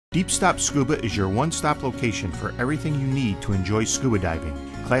Deep Stop Scuba is your one-stop location for everything you need to enjoy scuba diving.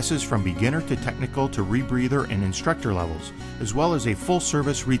 Classes from beginner to technical to rebreather and instructor levels, as well as a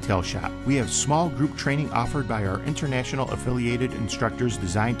full-service retail shop. We have small group training offered by our international affiliated instructors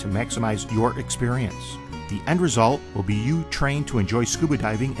designed to maximize your experience. The end result will be you trained to enjoy scuba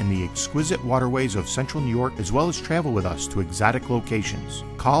diving in the exquisite waterways of Central New York, as well as travel with us to exotic locations.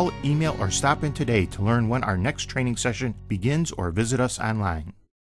 Call, email, or stop in today to learn when our next training session begins or visit us online.